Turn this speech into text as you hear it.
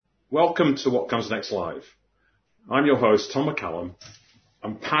Welcome to What Comes Next Live. I'm your host, Tom McCallum.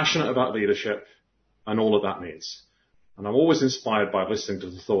 I'm passionate about leadership and all that that means. And I'm always inspired by listening to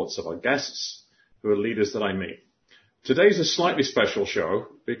the thoughts of our guests, who are leaders that I meet. Today's a slightly special show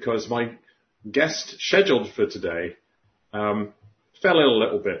because my guest scheduled for today fell ill a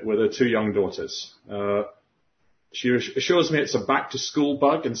little bit with her two young daughters. She assures me it's a back-to-school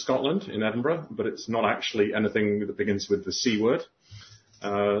bug in Scotland, in Edinburgh, but it's not actually anything that begins with the C word,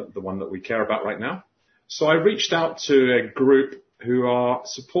 the one that we care about right now. So I reached out to a group who are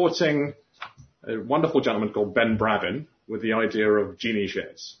supporting a wonderful gentleman called Ben Brabin with the idea of Genie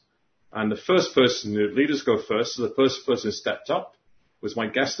shares. And the first person, the leaders go first, so the first person who stepped up was my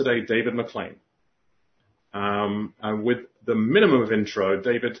guest today, David McLean. And with the minimum of intro,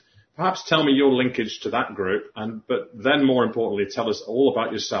 David, perhaps tell me your linkage to that group, but then more importantly, tell us all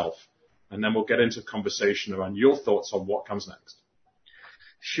about yourself, and then we'll get into a conversation around your thoughts on what comes next.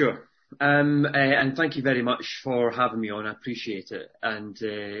 Sure. And thank you very much for having me on. I appreciate it. And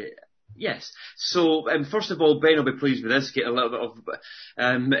yes. So first of all, Ben will be pleased with this, get a little bit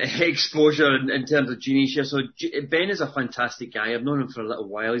of exposure in terms of Genie Share. So Ben is a fantastic guy. I've known him for a little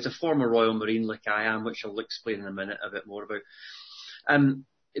while. He's a former Royal Marine like I am, which I'll explain in a minute a bit more about.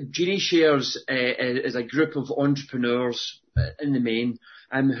 Genie Shares is a group of entrepreneurs in the main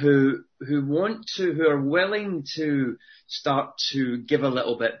who are willing to start to give a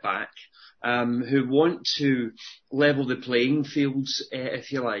little bit back, who want to level the playing fields,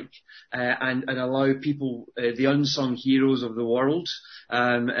 if you like, and allow people, the unsung heroes of the world,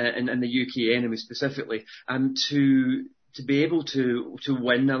 in the UK anyway specifically, to be able to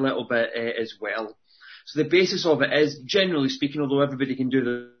win a little bit as well. So the basis of it is, generally speaking, although everybody can do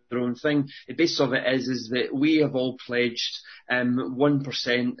their own thing, the basis of it is that we have all pledged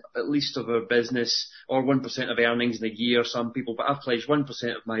 1% at least of our business, or 1% of earnings in a year, some people, but I've pledged 1%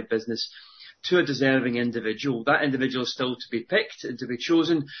 of my business to a deserving individual. That individual is still to be picked and to be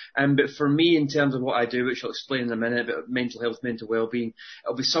chosen. But for me, in terms of what I do, which I'll explain in a minute about mental health, mental well-being,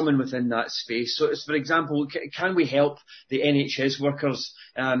 it'll be someone within that space. So it's, for example, can we help the NHS workers,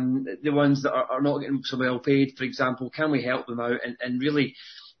 the ones that are not getting so well paid, for example, can we help them out and really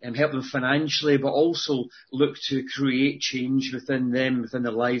help them financially, but also look to create change within them, within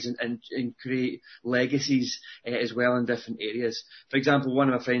their lives, and create legacies as well in different areas. For example,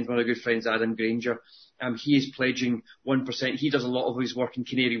 one of my good friends, Adam Granger, he is pledging 1%. He does a lot of his work in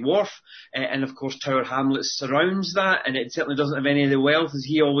Canary Wharf, and of course Tower Hamlets surrounds that, and it certainly doesn't have any of the wealth, as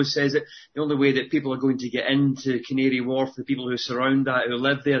he always says it. The only way that people are going to get into Canary Wharf, the people who surround that, who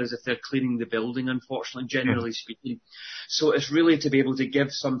live there, is if they're cleaning the building, unfortunately, generally speaking. So it's really to be able to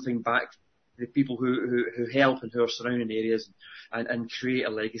give something back to the people who help and who are surrounding areas, and create a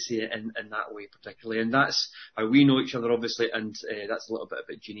legacy in that way particularly. And that's how we know each other, obviously, and that's a little bit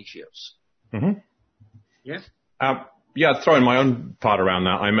about Genie Shares. Mm-hmm. Yeah. Throwing my own part around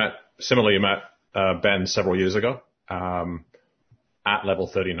that. I met Ben several years ago at level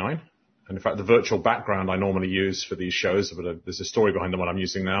 39. And in fact, the virtual background I normally use for these shows, but there's a story behind the one I'm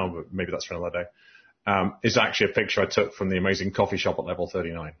using now, but maybe that's for another day, is actually a picture I took from the amazing coffee shop at level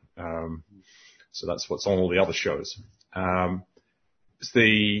 39. So that's what's on all the other shows. I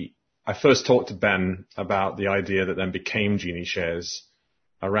first talked to Ben about the idea that then became Genie Shares,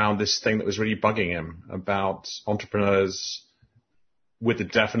 around this thing that was really bugging him about entrepreneurs, with the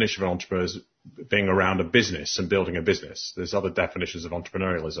definition of entrepreneurs being around a business and building a business. There's other definitions of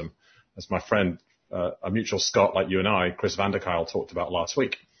entrepreneurialism, as my friend, a mutual Scot like you and I, Chris van der Kuyl, talked about last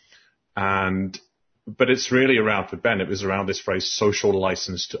week. But it's really around, for Ben, it was around this phrase, social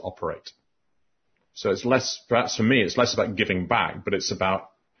license to operate. So it's less, perhaps for me, it's less about giving back, but it's about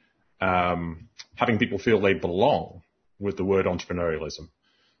having people feel they belong with the word entrepreneurialism.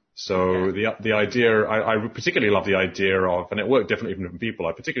 So the idea, I particularly love the idea of, and it worked differently for different people,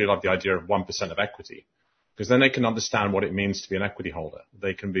 I particularly love the idea of 1% of equity, because then they can understand what it means to be an equity holder.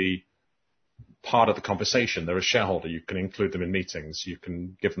 They can be part of the conversation. They're a shareholder. You can include them in meetings. You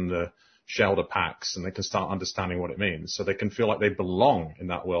can give them the shareholder packs, and they can start understanding what it means. So they can feel like they belong in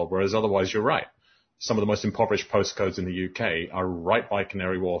that world, whereas otherwise, you're right. Some of the most impoverished postcodes in the UK are right by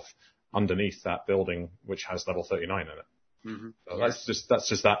Canary Wharf, underneath that building, which has level 39 in it. Mm-hmm. So that's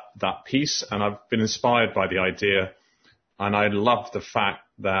just that piece. And I've been inspired by the idea, and I love the fact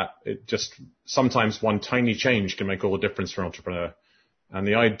that it just, sometimes one tiny change can make all the difference for an entrepreneur. And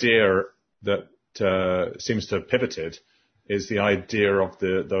the idea that seems to have pivoted is the idea of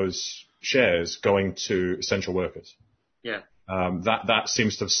those shares going to essential workers. Yeah. That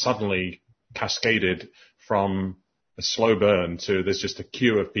seems to have suddenly cascaded from a slow burn to there's just a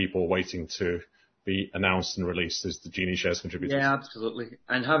queue of people waiting to be announced and released as the Genie Shares contributors. Yeah, absolutely.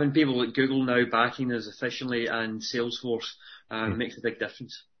 And having people like Google now backing us efficiently and Salesforce makes a big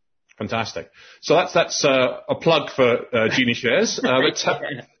difference. Fantastic. So that's a plug for Genie Shares.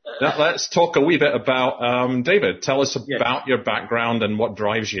 Let's talk a wee bit about David. Tell us about your background and what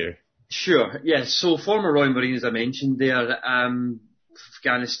drives you. Sure. Yes. So former Royal Marine, as I mentioned there,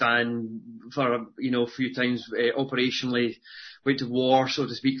 Afghanistan for a few times operationally. Went to war, so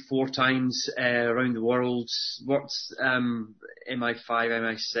to speak, 4 times around the world. Worked MI5,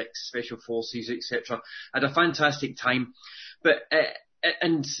 MI6, Special Forces, etc. Had a fantastic time, but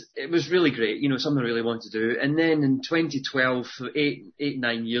and it was really great. Something I really wanted to do. And then in 2012,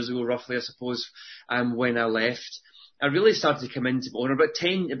 9 years ago, roughly, I suppose, when I left, I really started to come into my own. About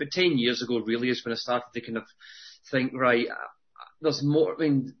 10 years ago, really, is when I started to kind of think, right. There's more.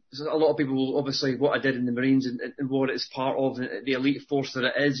 A lot of people, obviously, what I did in the Marines and what it's part of, the elite force that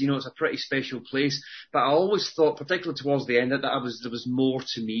it is, it's a pretty special place. But I always thought, particularly towards the end, that there was more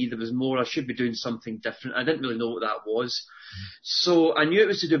to me. There was more. I should be doing something different. I didn't really know what that was. So I knew it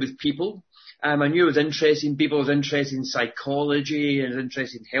was to do with people. I knew I was interested in people. I was interested in psychology and I was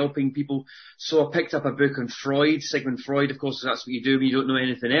interested in helping people. So I picked up a book on Freud, Sigmund Freud. Of course, that's what you do when you don't know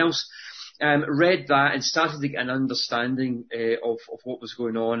anything else. Read that and started to get an understanding of what was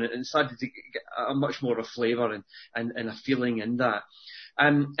going on and started to get a much more of a flavour and a feeling in that.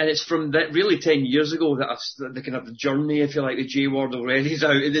 And it's from that really 10 years ago that the kind of the journey, if you like, the J word already is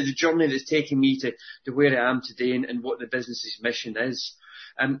out. The journey that's taken me to where I am today and what the business's mission is.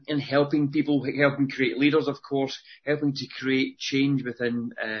 In helping people, helping create leaders, of course, helping to create change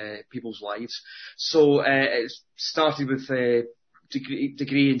within people's lives. So it started with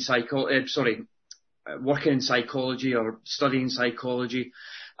degree in working in psychology or studying psychology,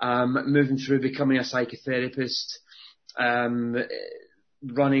 moving through becoming a psychotherapist,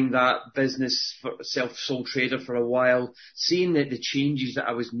 running that business for sole trader for a while, seeing the changes that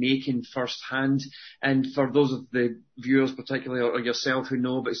I was making firsthand. And for those of the viewers, particularly or yourself who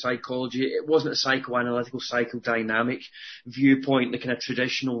know about psychology, it wasn't a psychoanalytical, psychodynamic viewpoint, the kind of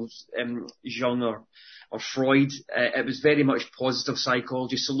traditional Jung or Freud. It was very much positive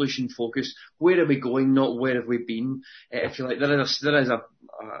psychology, solution focused. Where are we going? Not where have we been? If you like, there is a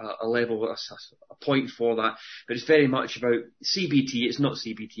level, a point for that, but it's very much about CBT. It's not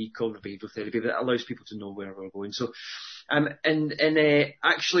CBT, cognitive behavioural therapy, but it allows people to know where we're going. So,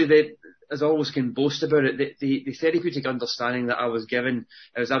 actually, as I always can boast about it, the therapeutic understanding that I was given,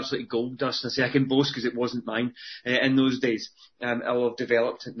 it was absolutely gold dust. And I say I can boast because it wasn't mine in those days. I'll have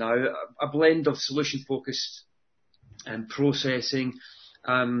developed it now. A blend of solution-focused processing,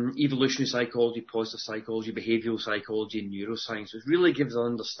 evolutionary psychology, positive psychology, behavioural psychology, and neuroscience. It really gives an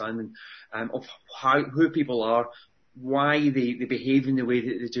understanding of who people are, why they behave in the way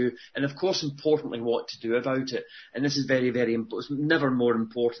that they do, and of course, importantly, what to do about it. And this is very, very important. It's never more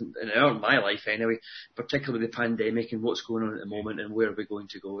important in my life anyway, particularly the pandemic and what's going on at the moment and where are we going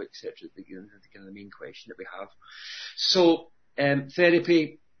to go, etc. The kind of the main question that we have. So,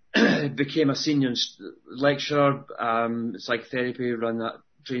 therapy, became a senior lecturer, psychotherapy, ran that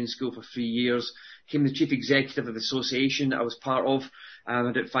training school for 3 years, became the chief executive of the association that I was part of,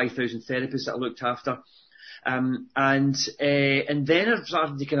 about 5,000 therapists that I looked after. And then I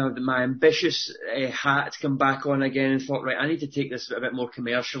started to kind of my ambitious hat come back on again and thought, right, I need to take this a bit more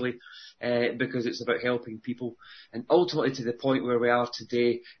commercially because it's about helping people, and ultimately to the point where we are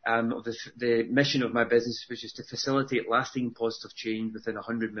today of the mission of my business, which is to facilitate lasting positive change within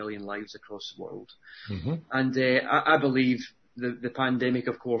 100 million lives across the world. Mm-hmm. And I believe the pandemic,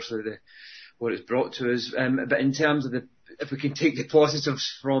 of course, what it's brought to us, but in terms of if we can take the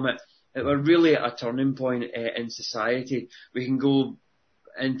positives from it, we're really at a turning point in society. We can go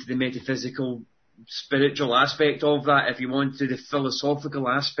into the metaphysical, spiritual aspect of that, if you want to, the philosophical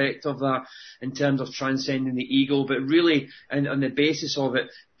aspect of that, in terms of transcending the ego. But really, and on the basis of it,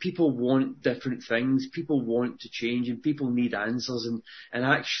 people want different things. People want to change, and people need answers. And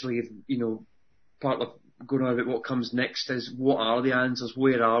actually, part of going on about what comes next is, what are the answers?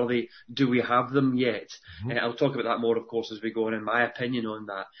 Where are they? Do we have them yet? Mm-hmm. I'll talk about that more, of course, as we go on, in my opinion on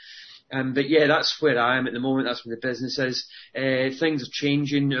that. But yeah, that's where I am at the moment. That's where the business is. Things are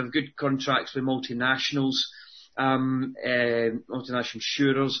changing. I have good contracts with multinationals, multinational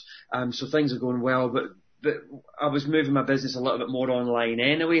insurers. So things are going well, but I was moving my business a little bit more online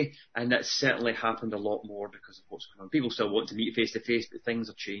anyway, and that's certainly happened a lot more because of what's going on. People still want to meet face to face, but things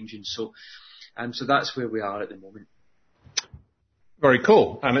are changing. So that's where we are at the moment. Very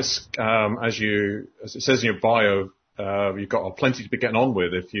cool. And it's, as it says in your bio, you've got plenty to be getting on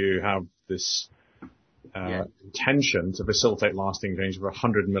with if you have this intention to facilitate lasting change for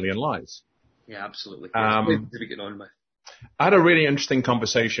 100 million lives. Yeah, absolutely. To be getting on with. I had a really interesting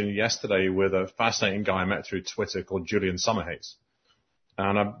conversation yesterday with a fascinating guy I met through Twitter called Julian Summerhays.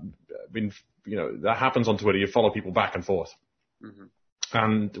 And I've been, that happens on Twitter. You follow people back and forth. Mm-hmm.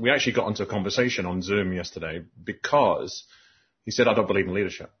 And we actually got into a conversation on Zoom yesterday because he said, I don't believe in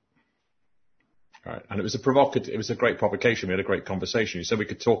leadership. Right. And it was a great provocation. We had a great conversation. He said we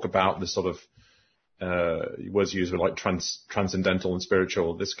could talk about the sort of, words used were like transcendental and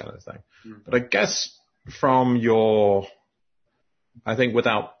spiritual, this kind of thing. Mm-hmm. But I guess I think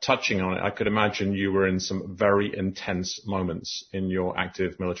without touching on it, I could imagine you were in some very intense moments in your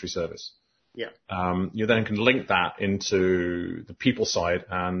active military service. Yeah. You then can link that into the people side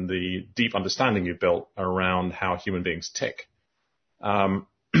and the deep understanding you built around how human beings tick.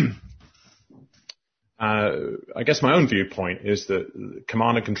 I guess my own viewpoint is that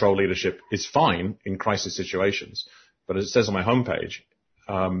command and control leadership is fine in crisis situations, but as it says on my homepage,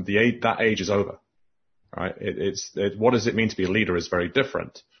 that age is over. Right? What does it mean to be a leader is very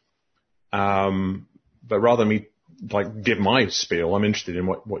different. But rather than me give my spiel, I'm interested in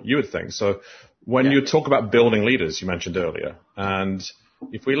what you would think. So when you talk about building leaders, you mentioned earlier, and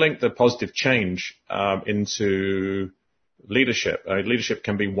if we link the positive change into leadership, leadership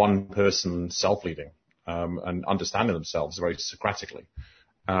can be one person self-leading and understanding themselves very Socratically.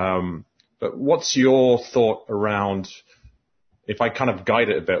 But what's your thought around, if I kind of guide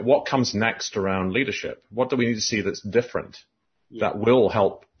it a bit, what comes next around leadership? What do we need to see that's different that will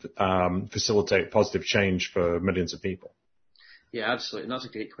help facilitate positive change for millions of people? Yeah, absolutely. And that's a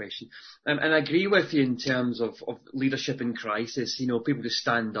great question. And I agree with you in terms of leadership in crisis, people to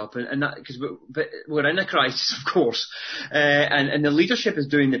stand up and that, because we're in a crisis, of course. And the leadership is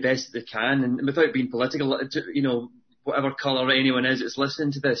doing the best they can, and without being political, whatever colour anyone is that's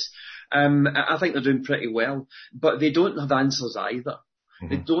listening to this, I think they're doing pretty well, but they don't have answers either. Mm-hmm.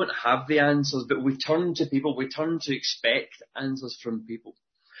 They don't have the answers, but we turn to people, we turn to expect answers from people.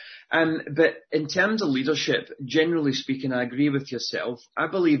 But in terms of leadership, generally speaking, I agree with yourself. I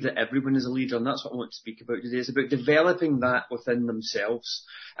believe that everyone is a leader, and that's what I want to speak about today. It's about developing that within themselves,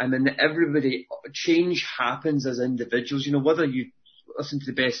 and then change happens as individuals. Whether you listen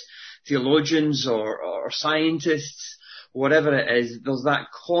to the best theologians or scientists, whatever it is, there's that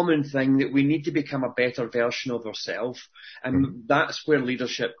common thing that we need to become a better version of ourselves, and that's where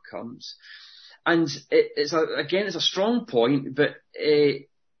leadership comes. And it's a strong point, but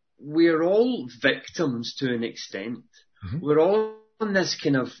we're all victims to an extent. Mm-hmm. We're all on this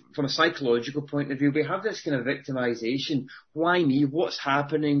kind of, from a psychological point of view, we have this kind of victimization. Why me? What's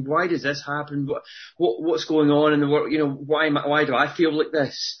happening? Why does this happen? What's going on in the world? Why do I feel like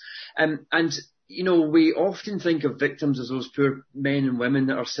this? And we often think of victims as those poor men and women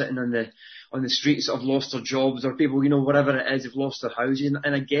that are sitting on the streets that have lost their jobs, or people, whatever it is, have lost their houses.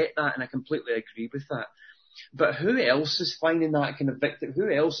 And I get that, and I completely agree with that. But who else is finding that kind of victim? Who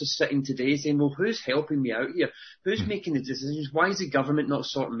else is sitting today saying, well, who's helping me out here? Who's making the decisions? Why is the government not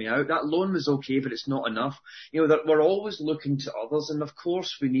sorting me out? That loan was okay, but it's not enough. That we're always looking to others, and of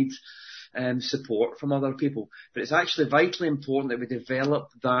course we need support from other people. But it's actually vitally important that we develop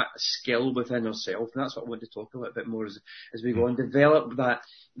that skill within ourselves, and that's what I want to talk about a bit more as we go on. Develop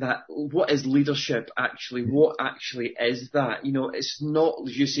that what is leadership actually? What actually is that? It's not,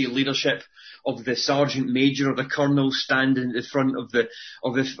 as you say, leadership of the sergeant major or the colonel standing at the front of the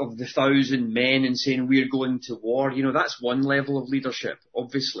 1,000 men and saying we're going to war. That's one level of leadership,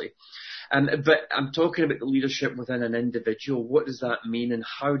 obviously. But I'm talking about the leadership within an individual. What does that mean, and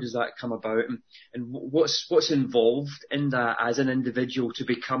how does that come about, and what's involved in that as an individual to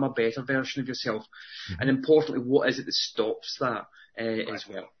become a better version of yourself? Mm-hmm. And importantly, what is it that stops that as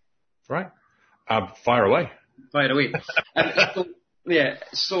well? Right. Fire away. Fire away.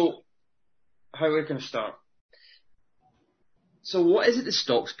 So how are we going to start? So what is it that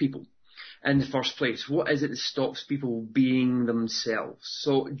stops people in the first place? What is it that stops people being themselves?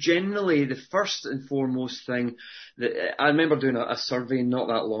 So generally, the first and foremost thing that I remember doing a survey not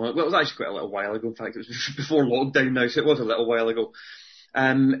that long ago. Well, it was actually quite a little while ago. In fact, it was before lockdown now, so it was a little while ago.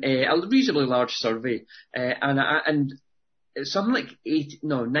 A reasonably large survey, and something like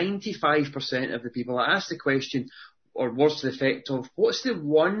 95% of the people, I asked the question, or words to the effect of, what's the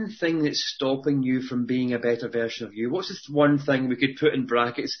one thing that's stopping you from being a better version of you? What's this one thing we could put in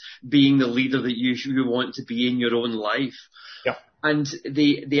brackets, being the leader that you want to be in your own life? Yeah. And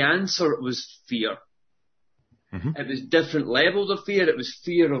the answer was fear. Mm-hmm. It was different levels of fear. It was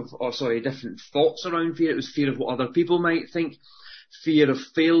different thoughts around fear. It was fear of what other people might think, fear of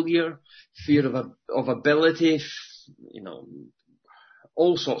failure, fear of ability,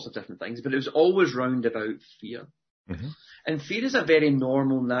 all sorts of different things. But it was always round about fear. Mm-hmm. And fear is a very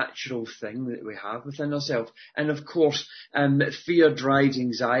normal, natural thing that we have within ourselves. And of course, fear drives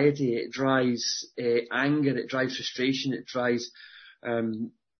anxiety, it drives anger, it drives frustration, it drives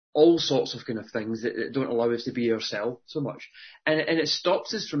all sorts of kind of things that don't allow us to be ourselves so much. And it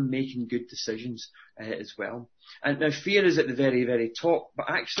stops us from making good decisions as well. And now fear is at the very, very top, but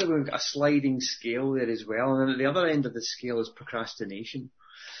actually we've got a sliding scale there as well. And at the other end of the scale is procrastination.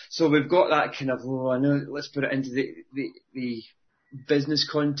 So we've got that kind of, let's put it into the business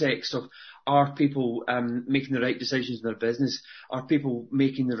context of, are people making the right decisions in their business? Are people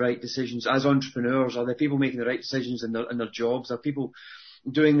making the right decisions as entrepreneurs? Are there people making the right decisions in their jobs? Are people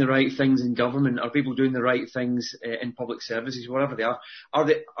doing the right things in government? Are people doing the right things in public services, wherever they are? Are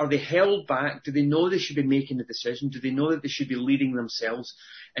they held back? Do they know they should be making a decision? Do they know that they should be leading themselves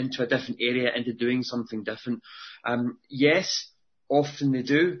into a different area, into doing something different? Yes, often they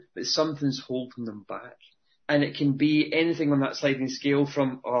do, but something's holding them back. And it can be anything on that sliding scale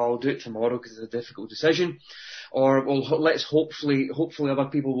from, I'll do it tomorrow because it's a difficult decision, or let's hopefully other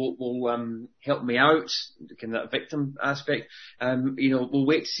people will help me out, kind of that victim aspect. We'll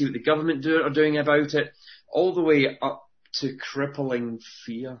wait to see what the government are doing about it, all the way up to crippling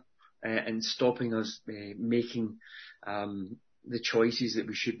fear and stopping us making the choices that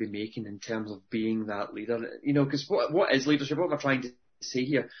we should be making in terms of being that leader. Because what is leadership? What am I trying to say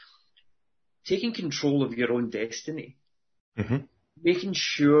here? Taking control of your own destiny. Mm-hmm. Making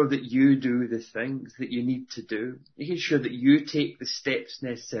sure that you do the things that you need to do. Making sure that you take the steps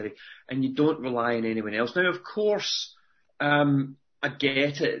necessary and you don't rely on anyone else. Now, of course, I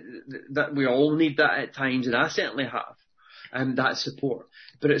get it that we all need that at times, and I certainly have, that support.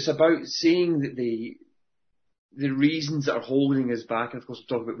 But it's about seeing that the reasons that are holding us back, and of course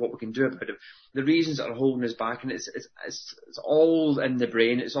we'll talk about what we can do about it, the reasons that are holding us back, and it's all in the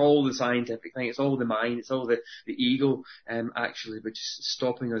brain, it's all the scientific thing, it's all the mind, it's all the ego, actually, which is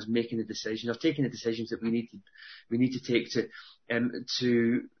stopping us making the decisions, or taking the decisions that we need to take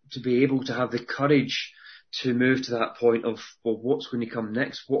to be able to have the courage to move to that point of, well, what's going to come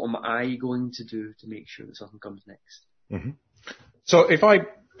next? What am I going to do to make sure that something comes next? Mm-hmm. So if I,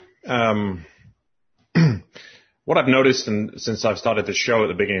 what I've noticed since I've started the show at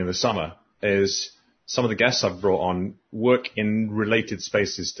the beginning of the summer is some of the guests I've brought on work in related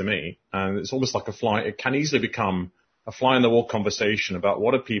spaces to me. And it's almost like it can easily become a fly on the wall conversation about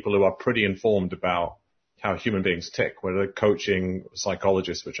what are people who are pretty informed about how human beings tick, whether they're coaching,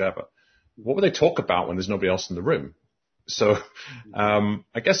 psychologists, whichever. What would they talk about when there's nobody else in the room? So,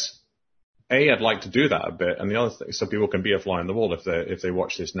 I guess, I'd like to do that a bit. And the other thing, so people can be a fly on the wall if they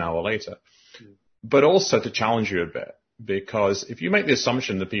watch this now or later. But also to challenge you a bit, because if you make the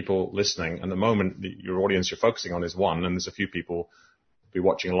assumption that people listening, and the moment your audience you're focusing on is one, and there's a few people be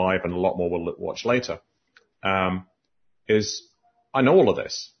watching live and a lot more will watch later, is I know all of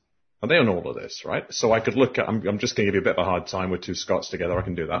this. And they know all of this, right? So I could look at, I'm just going to give you a bit of a hard time with two Scots together. I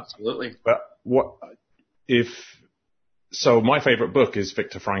can do that. Absolutely. But so my favorite book is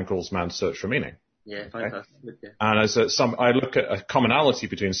Viktor Frankl's Man's Search for Meaning. Yeah, fantastic. Okay? Yeah. And I look at a commonality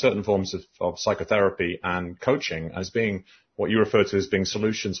between certain forms of psychotherapy and coaching as being what you refer to as being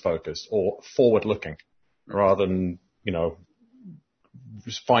solutions focused or forward looking, rather than,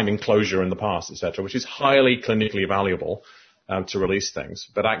 just finding closure in the past, etc., which is highly clinically valuable to release things.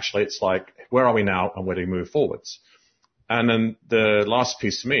 But actually it's like, where are we now and where do we move forwards? And then the last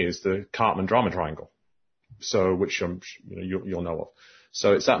piece to me is the Cartman drama triangle. So, which you'll know of.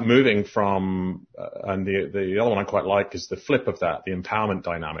 So it's that moving from, and the other one I quite like is the flip of that, the empowerment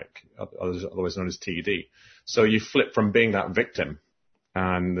dynamic, otherwise known as TED. So you flip from being that victim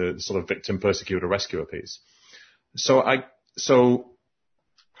and the sort of victim, persecutor, rescuer piece. So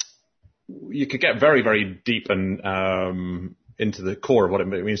you could get very, very deep and into the core of what it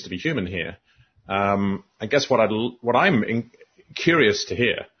means to be human here. I guess what I'm curious to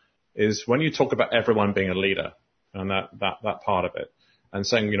hear is when you talk about everyone being a leader and that part of it, and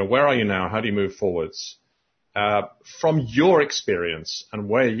saying, where are you now? How do you move forwards? From your experience and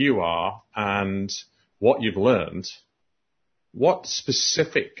where you are and what you've learned, what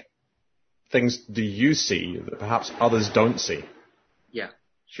specific things do you see that perhaps others don't see? Yeah,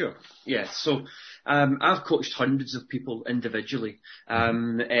 sure. Yeah. So, I've coached hundreds of people individually,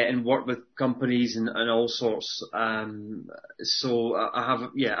 and worked with companies and all sorts. So I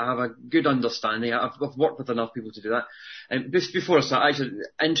have a good understanding. I've worked with enough people to do that. And before I start, actually,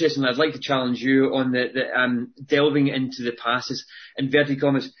 interestingly, I'd like to challenge you on the delving into the past is, inverted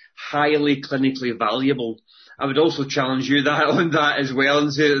commas, highly clinically valuable. I would also challenge you on that as well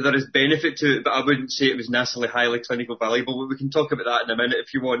and say that there is benefit to it, but I wouldn't say it was necessarily highly clinical valuable. But we can talk about that in a minute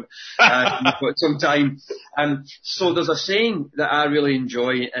if you want. You've got some time. So there's a saying that I really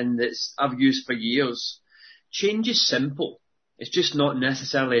enjoy and that I've used for years. Change is simple. It's just not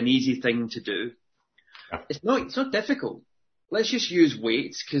necessarily an easy thing to do. Yeah. It's not difficult. Let's just use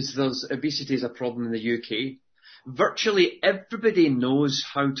weights because there's obesity is a problem in the UK. Virtually everybody knows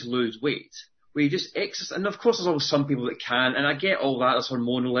how to lose weight. We just exercise, and of course there's always some people that can, and I get all that, there's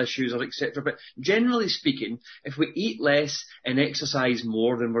hormonal issues or etc. But generally speaking, if we eat less and exercise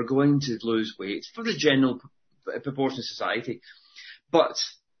more, then we're going to lose weight for the general proportion of society. But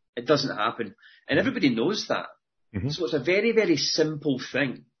it doesn't happen, and everybody knows that. Mm-hmm. So it's a very, very simple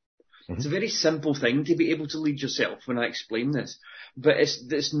thing. Mm-hmm. It's a very simple thing to be able to lead yourself when I explain this, but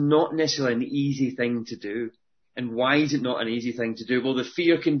it's not necessarily an easy thing to do. And why is it not an easy thing to do? Well, the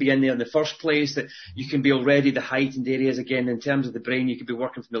fear can be in there in the first place, that you can be already the heightened areas again in terms of the brain. You could be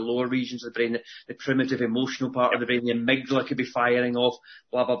working from the lower regions of the brain, the primitive emotional part of the brain, the amygdala could be firing off,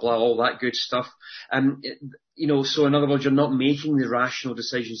 blah, blah, blah, all that good stuff. So in other words, you're not making the rational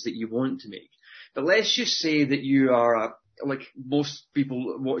decisions that you want to make. But let's just say that you are, like most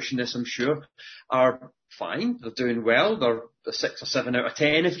people watching this, I'm sure, are fine. They're doing well. They're a 6 or 7 out of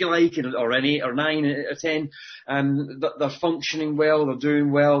 10, if you like, or an 8 or 9 out of 10. They're functioning well. They're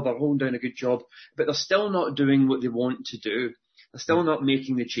doing well. They're holding down a good job, but they're still not doing what they want to do. They're still not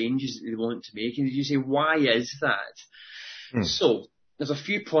making the changes that they want to make. And you say, why is that? So there's a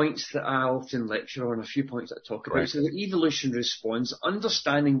few points that I often lecture on, a few points that I talk about. Right. So the evolution response,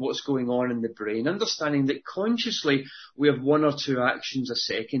 understanding what's going on in the brain, understanding that consciously we have 1 or 2 actions a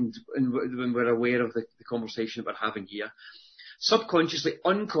second when we're aware of the conversation that we're having here. Subconsciously,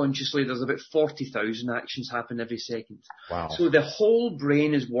 unconsciously, there's about 40,000 actions happen every second. Wow. So the whole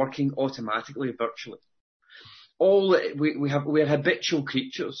brain is working automatically, virtually. We're habitual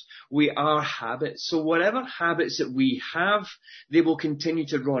creatures. We are habits. So whatever habits that we have, they will continue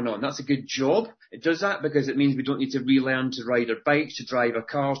to run on. That's a good job. It does that because it means we don't need to relearn to ride our bikes, to drive our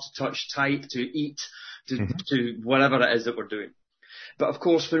cars, to touch, type, to eat, to whatever it is that we're doing. But of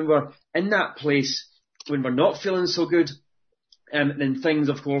course, when we're in that place, when we're not feeling so good, then things,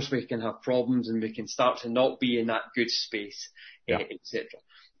 of course, we can have problems and we can start to not be in that good space, etc.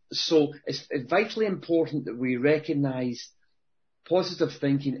 So it's vitally important that we recognise positive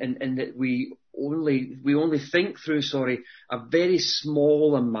thinking and that we only think through, a very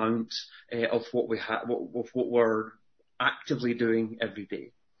small amount of what we're actively doing every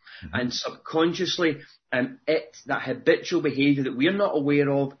day. Mm-hmm. And subconsciously, that habitual behaviour that we're not aware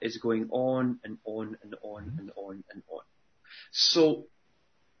of is going on and on and on and on and on. So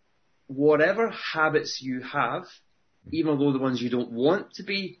whatever habits you have, even though the ones you don't want to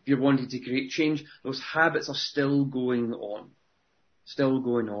be, if you're wanting to create change, those habits are still going on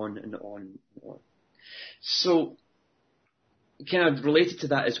and on and on. So, kind of related to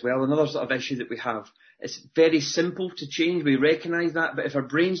that as well, another sort of issue that we have, it's very simple to change, we recognise that, but if our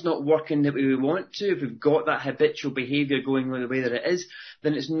brain's not working the way we want to, if we've got that habitual behaviour going the way that it is,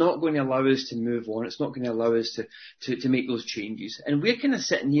 then it's not going to allow us to move on, it's not going to allow us to make those changes. And we're kind of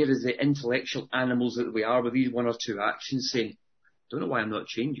sitting here as the intellectual animals that we are with these 1 or 2 actions saying, I don't know why I'm not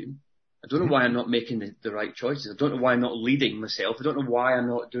changing. I don't know why I'm not making the right choices. I don't know why I'm not leading myself. I don't know why I'm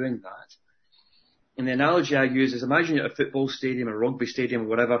not doing that. And the analogy I use is imagine you're at a football stadium, a rugby stadium or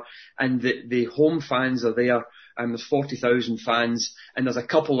whatever, and the home fans are there, and there's 40,000 fans, and there's a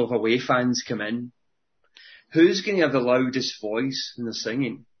couple of away fans come in. Who's going to have the loudest voice when they're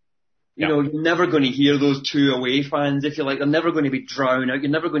singing? You know, you're never going to hear those 2 away fans, if you like. They're never going to be drowned out. You're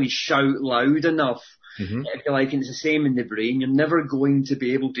never going to shout loud enough, if you like. And it's the same in the brain. You're never going to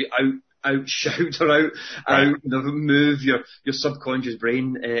be able to outshout or move your subconscious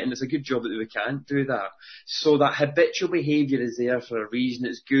brain, and it's a good job that we can't do that. So that habitual behaviour is there for a reason.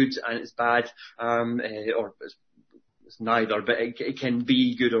 It's good and it's bad, or it's neither, but it can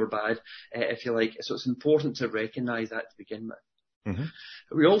be good or bad, if you like. So it's important to recognise that to begin with.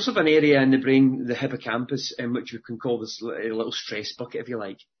 Mm-hmm. We also have an area in the brain, the hippocampus, in which we can call this little stress bucket, if you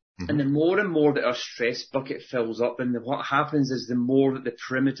like. And the more and more that our stress bucket fills up, then what happens is the more that the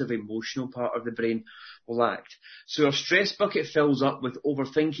primitive emotional part of the brain will act. So our stress bucket fills up with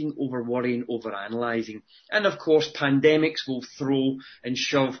overthinking, over-worrying, over-analysing. And of course, pandemics will throw and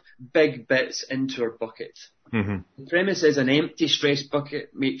shove big bits into our bucket. The premise is an empty stress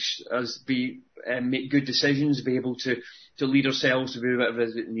bucket makes us make good decisions, be able to lead ourselves to do whatever it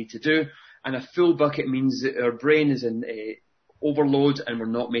is that we need to do. And a full bucket means that our brain is in overload and we're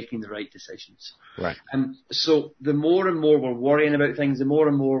not making the right decisions. Right. So the more and more we're worrying about things, the more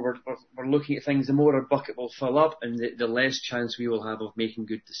and more we're looking at things, the more our bucket will fill up and the less chance we will have of making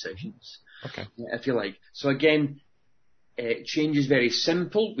good decisions. Okay. If you like. So again, change is very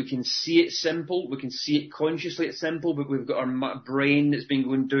simple. We can see it simple. We can see it consciously it's simple, but we've got our brain that's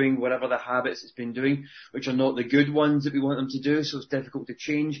been doing whatever the habits it's been doing, which are not the good ones that we want them to do, so it's difficult to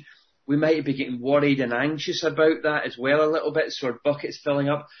change. We might be getting worried and anxious about that as well a little bit, so our bucket's filling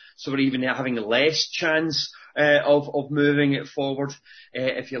up, so we're even having less chance of moving it forward,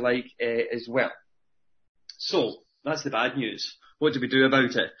 if you like, as well. So, that's the bad news. What do we do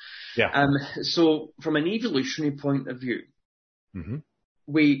about it? Yeah. So, from an evolutionary point of view, mm-hmm.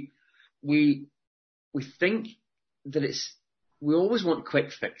 we think that we always want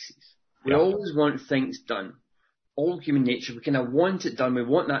quick fixes. We always want things done. All human nature, we kind of want it done. We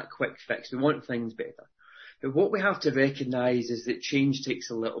want that quick fix. We want things better. But what we have to recognise is that change takes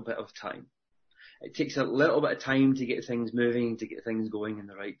a little bit of time. It takes a little bit of time to get things moving, to get things going in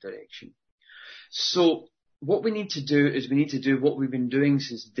the right direction. So what we need to do is we need to do what we've been doing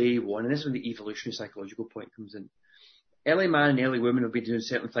since day one, and this is where the evolutionary psychological point comes in. Early man and early women have been doing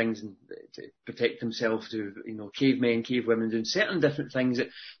certain things to protect themselves, cavemen, cavewomen, doing certain different things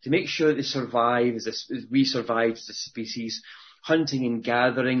to make sure that they survive as we survive as a species. Hunting and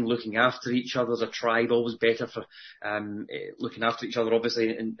gathering, looking after each other as a tribe, always better for looking after each other,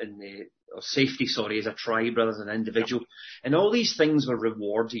 obviously, or safety, as a tribe rather than an individual. And all these things were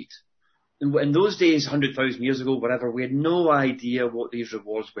rewarded. In those days, 100,000 years ago, whatever, we had no idea what these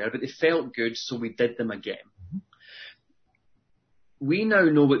rewards were, but they felt good, so we did them again. We now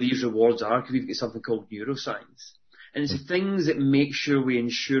know what these rewards are because we've got something called neuroscience. And it's the things that make sure we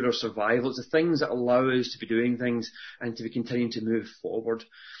ensure our survival. It's the things that allow us to be doing things and to be continuing to move forward.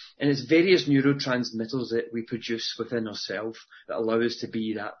 And it's various neurotransmitters that we produce within ourselves that allow us to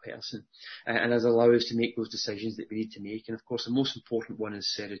be that person and allow us to make those decisions that we need to make. And of course, the most important one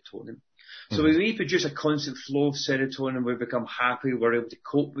is serotonin. So when we produce a constant flow of serotonin, we become happy, we're able to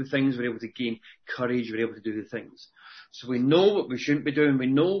cope with things, we're able to gain courage, we're able to do the things. So we know what we shouldn't be doing, we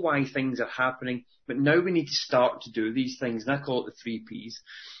know why things are happening, but now we need to start to do these things, and I call it the 3 Ps.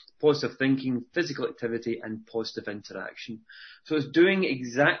 Positive thinking, physical activity, and positive interaction. So it's doing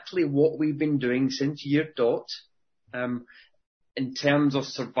exactly what we've been doing since year dot, in terms of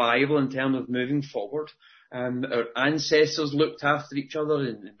survival, in terms of moving forward. Our ancestors looked after each other,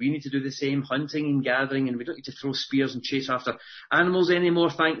 and we need to do the same, hunting and gathering, and we don't need to throw spears and chase after animals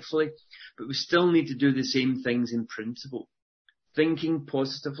anymore, thankfully, but we still need to do the same things in principle. Thinking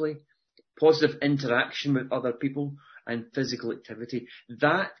positively, positive interaction with other people, and physical activity.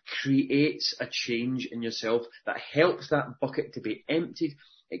 That creates a change in yourself, that helps that bucket to be emptied.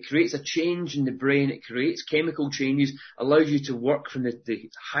 It creates a change in the brain, it creates chemical changes, allows you to work from the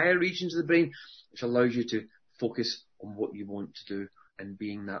higher regions of the brain, which allows you to focus on what you want to do and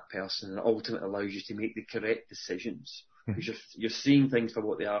being that person, and ultimately allows you to make the correct decisions. Because you're seeing things for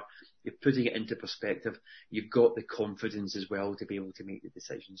what they are, you're putting it into perspective, you've got the confidence as well to be able to make the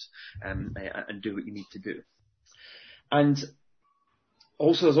decisions and do what you need to do. And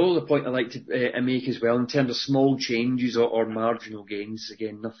also, there's always a point I like to make as well in terms of small changes or marginal gains.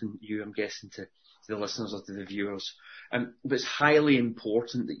 Again, nothing new, I'm guessing, to the listeners or to the viewers. But it's highly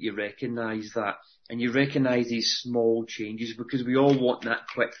important that you recognise that, and you recognise these small changes, because we all want that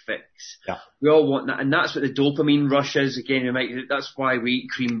quick fix. Yeah. We all want that, and that's what the dopamine rush is. Again, that's why we eat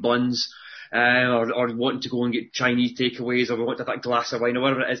cream buns, or want to go and get Chinese takeaways, or we want to have that glass of wine, or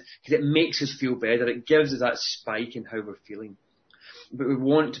whatever it is, because it makes us feel better. It gives us that spike in how we're feeling. But we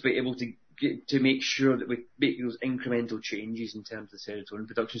want to be able to make sure that we make those incremental changes in terms of serotonin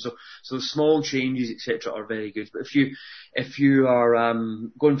production. So small changes, etc., are very good. But if you are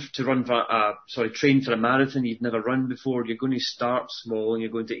going to train for a marathon you've never run before, you're going to start small and you're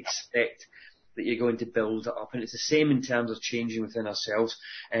going to expect that you're going to build it up. And it's the same in terms of changing within ourselves,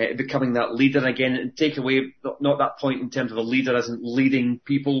 becoming that leader again, and take away not that point in terms of a leader as in leading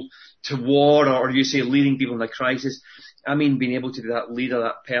people to war, or you say leading people in a crisis. I mean being able to be that leader,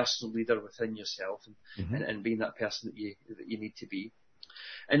 that personal leader within yourself, and being that person that you need to be.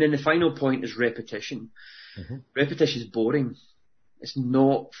 And then the final point is repetition. Repetition is boring. It's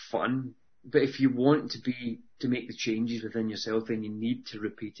not fun. But if you want to make the changes within yourself, then you need to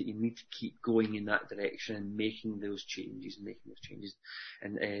repeat it. You need to keep going in that direction and making those changes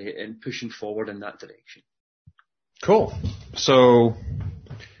and pushing forward in that direction. Cool. So,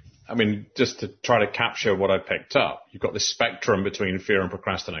 I mean, just to try to capture what I picked up, you've got this spectrum between fear and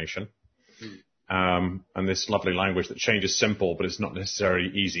procrastination, and this lovely language that change is simple, but it's not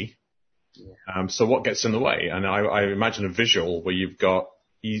necessarily easy. So what gets in the way? And I imagine a visual where you've got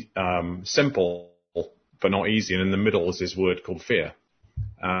simple but not easy, and in the middle is this word called fear.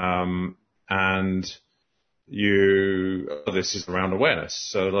 And this is around awareness.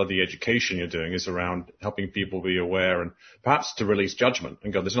 So a lot of the education you're doing is around helping people be aware and perhaps to release judgment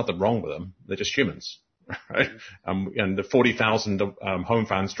and go, there's nothing wrong with them. They're just humans. Right? And the 40,000 home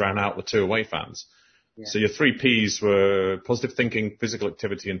fans drown out the 2 away fans. Yeah. So your 3 Ps were positive thinking, physical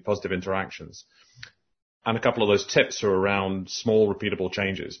activity, and positive interactions. And a couple of those tips are around small, repeatable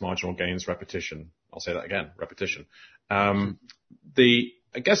changes, marginal gains, repetition. I'll say that again, repetition. I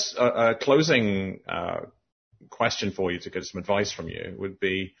guess a closing question for you to get some advice from you would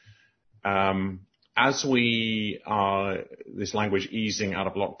be, as we are this language easing out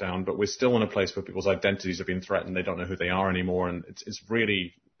of lockdown, but we're still in a place where people's identities have been threatened. They don't know who they are anymore. And it's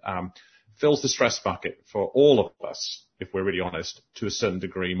really fills the stress bucket for all of us, if we're really honest, to a certain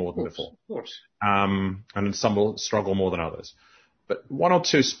degree more than before. Of course. And some will struggle more than others. But 1 or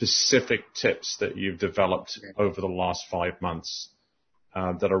 2 specific tips that you've developed over the last 5 months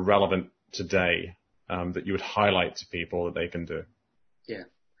that are relevant today that you would highlight to people that they can do. Yeah.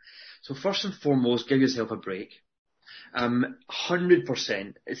 So first and foremost, give yourself a break.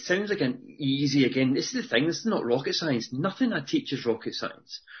 100%. It sounds like an easy, again, this is the thing, this is not rocket science. Nothing I teach is rocket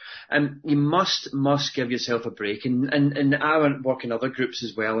science. You must give yourself a break. And I work in other groups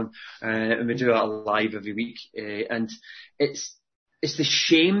as well, and we do it live every week. And it's the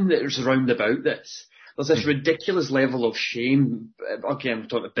shame that is around about this. There's this ridiculous level of shame. Again, I'm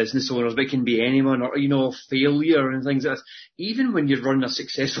talking about business owners, but it can be anyone, or, failure and things like that. Even when you're running a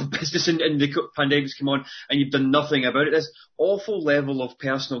successful business and the pandemic's come on and you've done nothing about it, this awful level of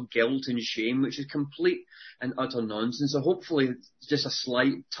personal guilt and shame, which is complete and utter nonsense. So hopefully just a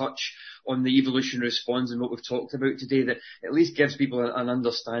slight touch on the evolutionary response and what we've talked about today that at least gives people an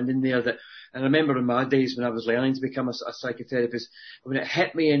understanding there that. And I remember in my days when I was learning to become a psychotherapist, when it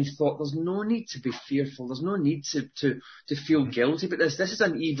hit me and thought, there's no need to be fearful. There's no need to feel guilty. But this is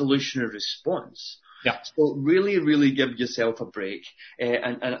an evolutionary response. Yeah. So really, really give yourself a break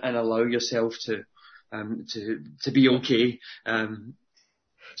and allow yourself to be okay.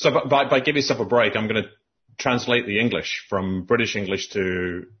 So by give yourself a break, I'm going to translate the English from British English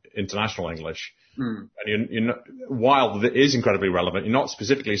to international English. And while it is incredibly relevant, you're not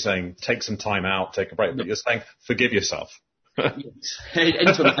specifically saying take some time out, take a break, but you're saying forgive yourself. Yes.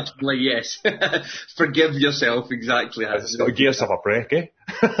 Internationally, yes. Forgive yourself, exactly. Give yourself a break, eh?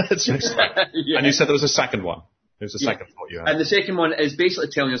 Yeah. And you said there was a second one. There's a second thought you had. And the second one is basically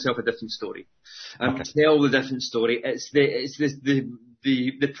telling yourself a different story. Tell the different story. It's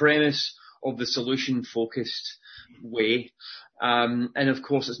the premise of the solution-focused way. And of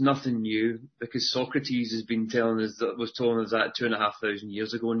course, it's nothing new because Socrates has been telling us that 2,500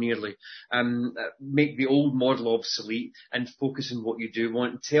 years ago, nearly. Make the old model obsolete and focus on what you do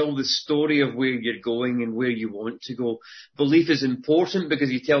want. Tell the story of where you're going and where you want to go. Belief is important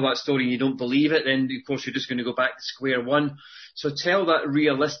because you tell that story and you don't believe it, then of course you're just going to go back to square one. So tell that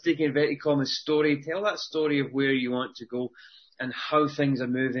realistic, inverted commas story. Tell that story of where you want to go and how things are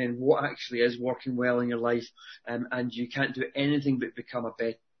moving, what actually is working well in your life, and you can't do anything but become a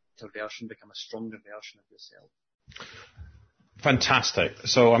better version, become a stronger version of yourself. Fantastic.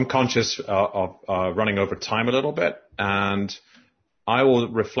 So I'm conscious of running over time a little bit, and I will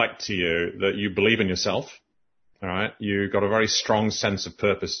reflect to you that you believe in yourself. All right, you've got a very strong sense of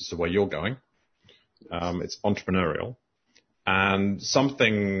purpose as to where you're going. It's entrepreneurial. And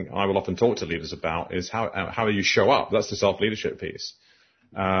something I will often talk to leaders about is how you show up. That's the self-leadership piece.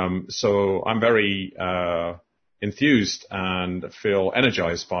 So I'm very enthused and feel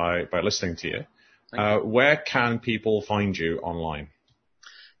energized by listening to you. Where can people find you online?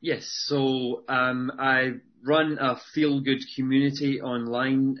 Yes, so I run a feel-good community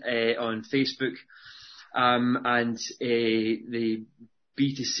online on Facebook, and the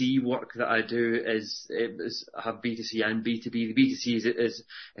B2C work that I do is I have B2C and B2B. The B2C is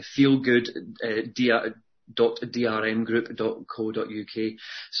a feelgood.drmgroup.co.uk.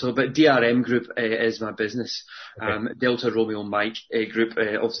 So, but DRM Group is my business. Okay. Delta Romeo Mike Group,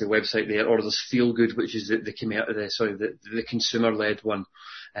 obviously the website there, or there's Feelgood, which is the consumer-led one,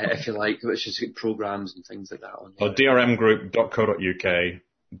 if you like, which has got programs and things like that on there. So drmgroup.co.uk,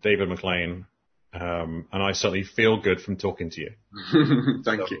 David McLean. And I certainly feel good from talking to you.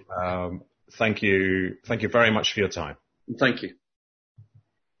 Thank you. Thank you very much for your time. Thank you.